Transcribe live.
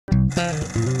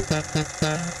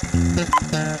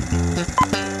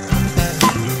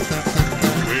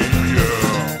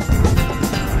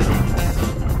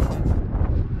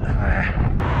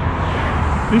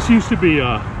This used to be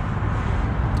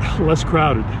less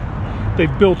crowded.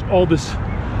 They've built all this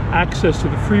access to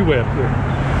the freeway up here.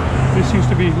 This used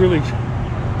to be really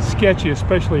sketchy,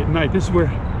 especially at night. This is where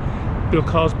Bill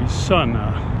Cosby's son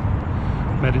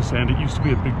met his end. It used to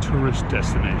be a big tourist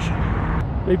destination.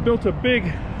 They built a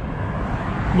big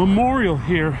memorial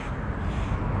here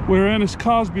where Ennis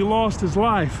Cosby lost his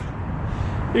life.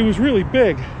 It was really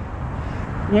big.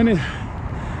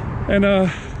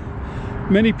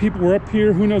 Many people were up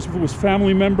here. Who knows if it was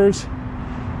family members?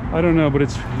 I don't know, but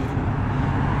it's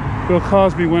Bill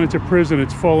Cosby went into prison.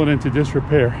 It's fallen into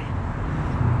disrepair.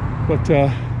 But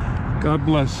God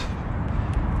bless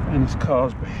Ennis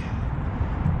Cosby.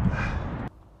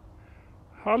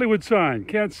 Hollywood sign,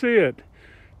 can't see it.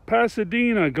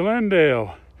 Pasadena,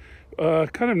 Glendale,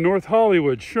 kind of North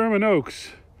Hollywood, Sherman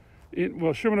Oaks.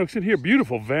 Sherman Oaks in here,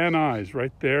 beautiful Van Nuys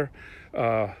right there.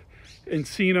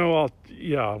 Encino,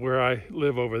 yeah, where I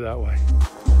live over that way.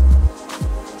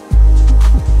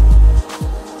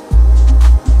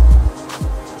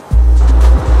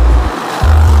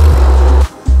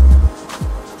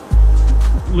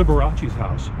 Liberace's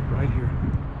house, right here.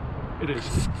 It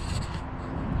is.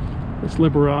 It's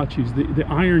Liberace's. The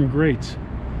iron grates.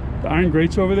 The iron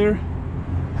grates over there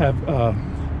have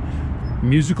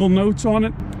musical notes on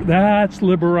it. That's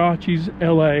Liberace's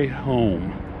LA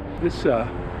home.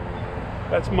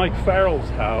 That's Mike Farrell's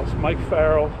house. Mike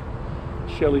Farrell,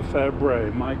 Shelley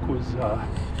Fabre. Mike was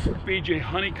B.J.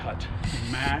 Honeycutt,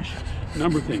 MASH, a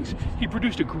number of things. He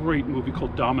produced a great movie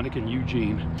called Dominic and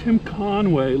Eugene. Tim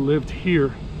Conway lived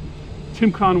here.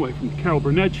 Tim Conway from the Carol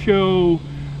Burnett Show,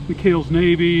 McHale's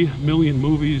Navy, a million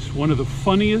movies. One of the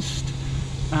funniest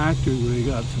actors. They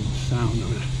got some sound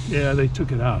of it. Yeah, they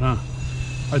took it out, huh?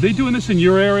 Are they doing this in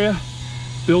your area?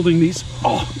 Building these,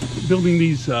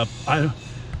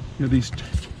 these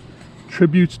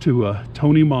tributes to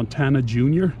Tony Montana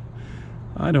Jr.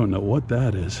 I don't know what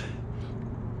that is.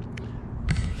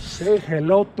 Say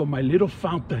hello to my little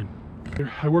fountain.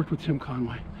 I worked with Tim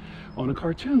Conway on a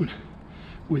cartoon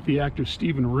with the actor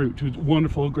Stephen Root, who's a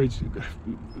wonderful, great,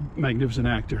 magnificent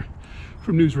actor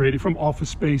from News Radio, from Office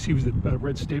Space. He was the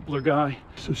red stapler guy.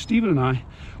 So Stephen and I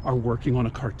are working on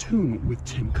a cartoon with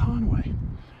Tim Conway.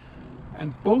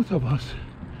 And both of us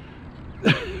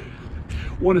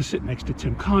want to sit next to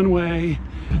Tim Conway.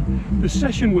 The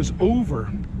session was over,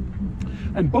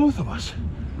 and both of us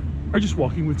are just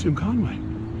walking with Tim Conway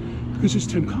because it's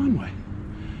Tim Conway.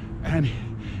 And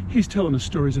he's telling us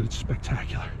stories and it's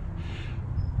spectacular.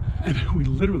 And we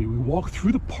walk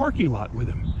through the parking lot with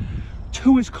him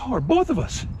to his car, both of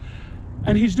us.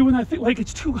 And he's doing that thing like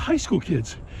it's two high school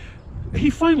kids. He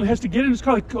finally has to get in his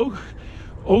car, like, oh,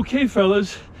 okay,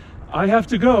 fellas, I have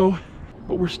to go.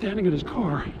 But we're standing in his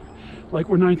car like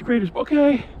we're ninth graders.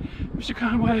 Okay, Mr.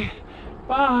 Conway,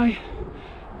 bye.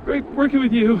 Great working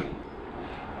with you.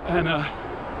 And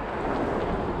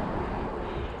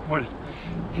when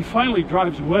he finally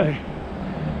drives away,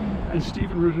 and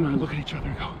Stephen Root and I look at each other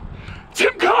and go,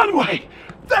 Tim Conway!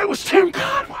 That was Tim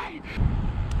Conway!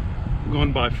 I'm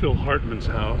going by Phil Hartman's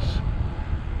house,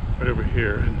 right over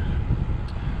here, and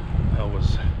that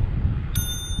was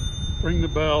ring the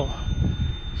bell,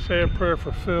 say a prayer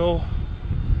for Phil,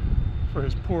 for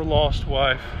his poor lost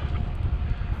wife,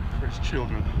 for his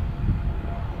children.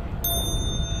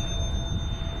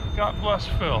 God bless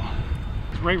Phil.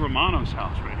 It's Ray Romano's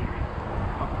house right here,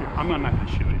 up here. I'm not going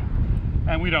to show you.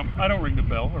 And I don't ring the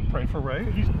bell or pray for Ray.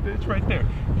 It's right there.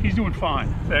 He's doing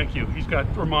fine, thank you. He's got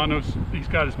Romano's, he's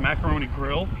got his macaroni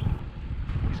grill.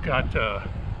 He's got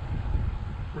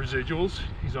residuals.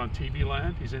 He's on TV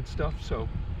Land, he's in stuff, so.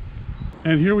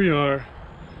 And here we are,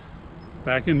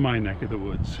 back in my neck of the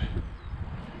woods.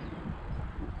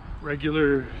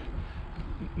 Regular,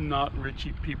 not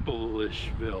Richie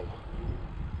people-ishville.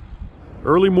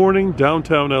 Early morning,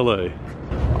 downtown LA.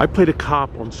 I played a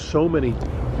cop on so many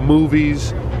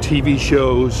movies, TV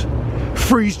shows.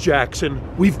 Freeze Jackson,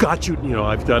 we've got you. You know,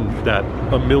 I've done that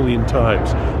a million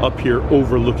times up here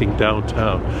overlooking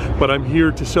downtown. But I'm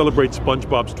here to celebrate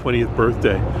SpongeBob's 20th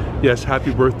birthday. Yes,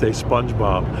 happy birthday,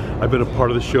 SpongeBob. I've been a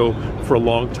part of the show for a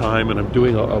long time, and I'm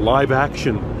doing a live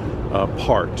action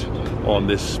part on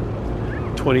this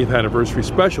 20th anniversary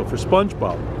special for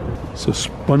SpongeBob. So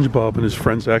SpongeBob and his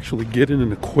friends actually get in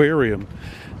an aquarium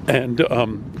and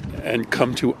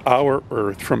come to our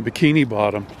Earth from Bikini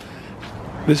Bottom.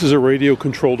 This is a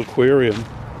radio-controlled aquarium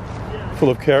full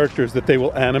of characters that they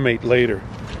will animate later.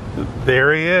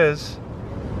 There he is.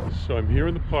 So I'm here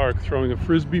in the park throwing a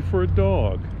Frisbee for a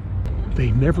dog.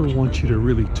 They never want you to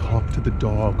really talk to the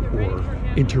dog or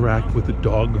interact with the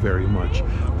dog very much.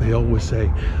 They always say,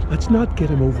 let's not get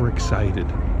him overexcited.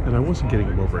 And I wasn't getting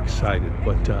him overexcited,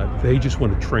 but they just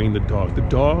want to train the dog. The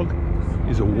dog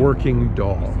is a working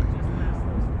dog,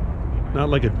 not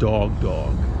like a dog.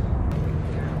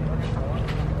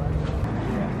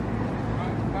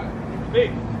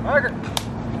 Speed, marker.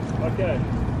 Okay,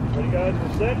 ready guys,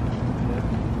 we're set.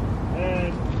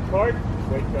 And card.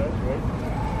 Wait guys, wait.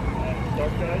 And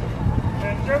start guys.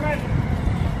 And German.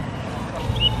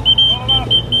 Follow up.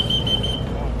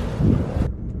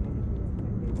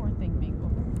 Poor thing being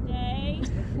overstay.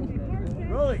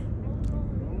 Rolling.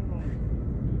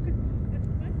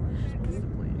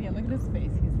 Yeah, look at his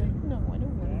face. He's like, no, I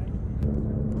don't want it.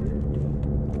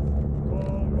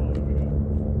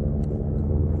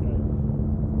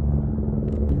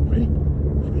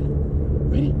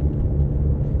 Ready?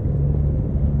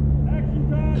 Action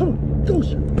time. Come on, go,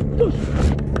 sir. Go, sir.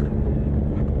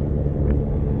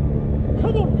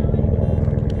 Come on.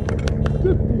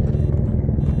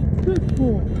 Good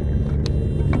boy.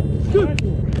 Good boy. Good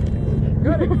boy.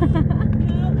 Got it.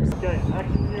 Okay,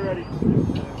 action when you're ready.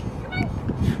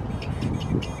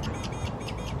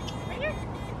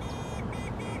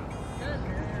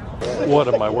 What,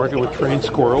 am I working with trained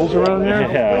squirrels around here?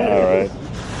 Yeah, all right.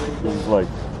 This is like,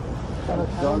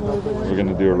 we're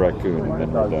gonna do a raccoon and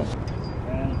then we're done.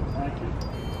 And action.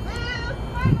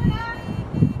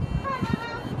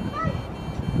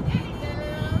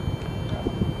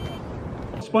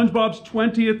 SpongeBob's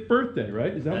 20th birthday,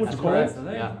 right? Is that what That's it's correct.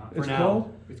 called? Yeah, for It's now.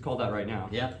 called? It's called that right now.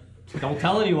 Yeah. Don't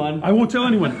tell anyone. I won't tell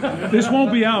anyone. This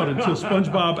won't be out until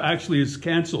SpongeBob actually is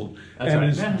canceled That's and right.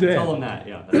 is dead. Tell them that.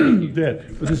 Yeah. That's right.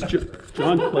 Dead. But this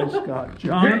John plays Scott.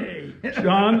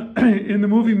 John, in the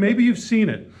movie, maybe you've seen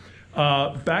it.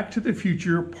 Back to the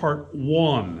Future Part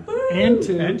 1 and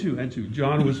 2.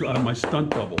 John was my stunt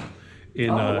double in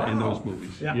those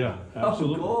movies. Yeah,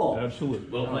 absolutely. cool. Absolutely.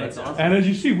 Well played. That's awesome. And as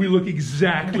you see, we look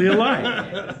exactly alike.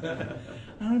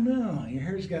 I don't know. Your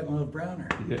hair's gotten a little browner.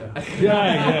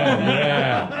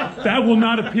 Yeah. That will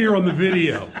not appear on the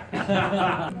video.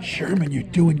 Sherman, you're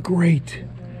doing great.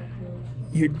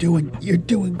 You're doing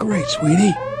great,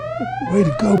 sweetie. Way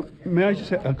to go. May I just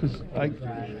say, because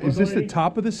is this the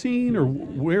top of the scene, or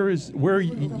where are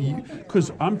you? Because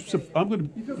I'm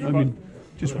going to. I mean,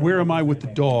 just where am I with the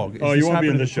dog? Oh, you won't be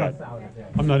in this shot. shot.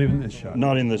 I'm not even in this shot.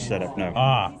 Not in this setup, no.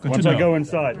 Ah, good Once to know. I go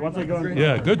inside.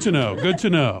 Yeah, good to know. Good to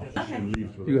know.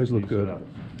 You guys look good. All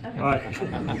right.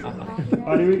 All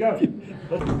right, here we go.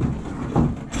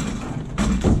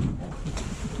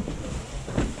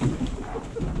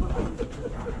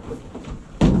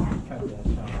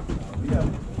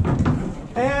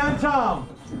 And Tom.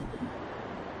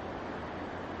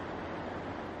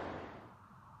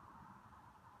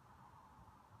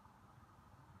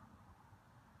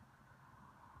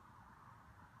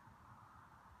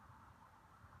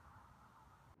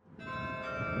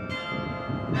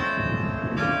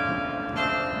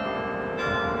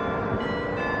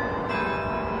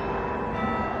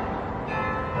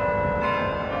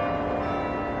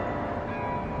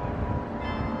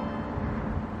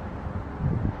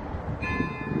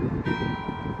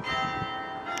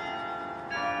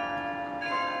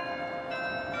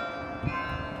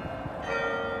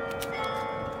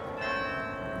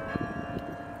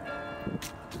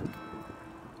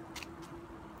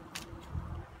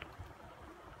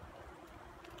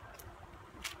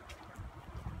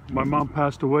 My mom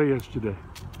passed away yesterday.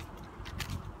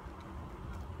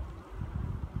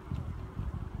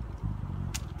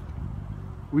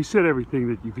 We said everything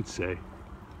that you could say.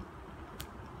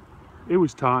 It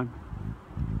was time.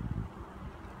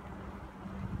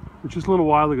 But just a little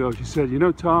while ago, she said, you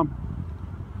know, Tom,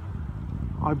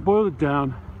 I boiled it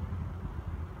down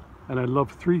and I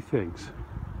love 3 things.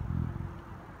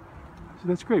 I said,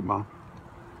 that's great, Mom.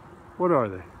 What are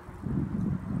they?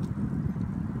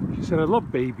 She said, I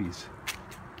love babies.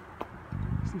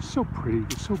 They're so pretty,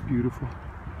 they're so beautiful.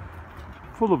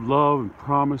 Full of love and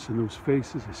promise in those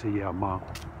faces. I say, yeah, Mom.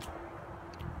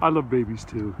 I love babies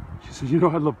too. She said, you know,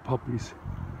 I love puppies.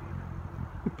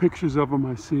 The pictures of them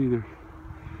I see, they're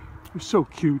so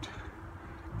cute.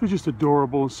 They're just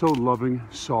adorable and so loving,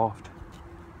 soft.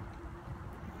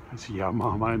 I said, yeah,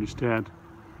 Mom, I understand.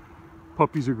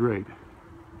 Puppies are great.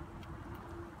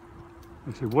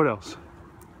 I said, what else?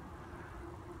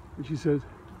 And she said,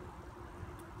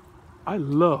 I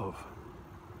love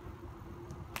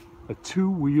a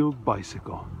 2-wheeled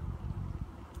bicycle.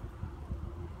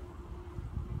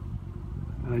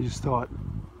 And I just thought,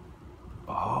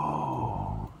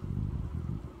 oh,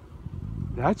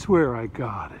 that's where I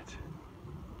got it.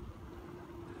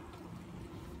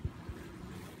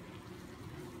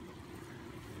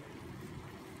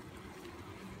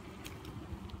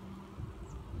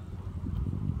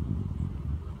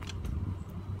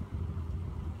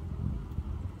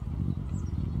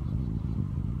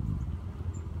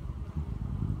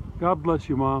 God bless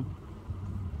you, Mom.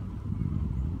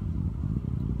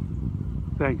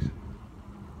 Thanks.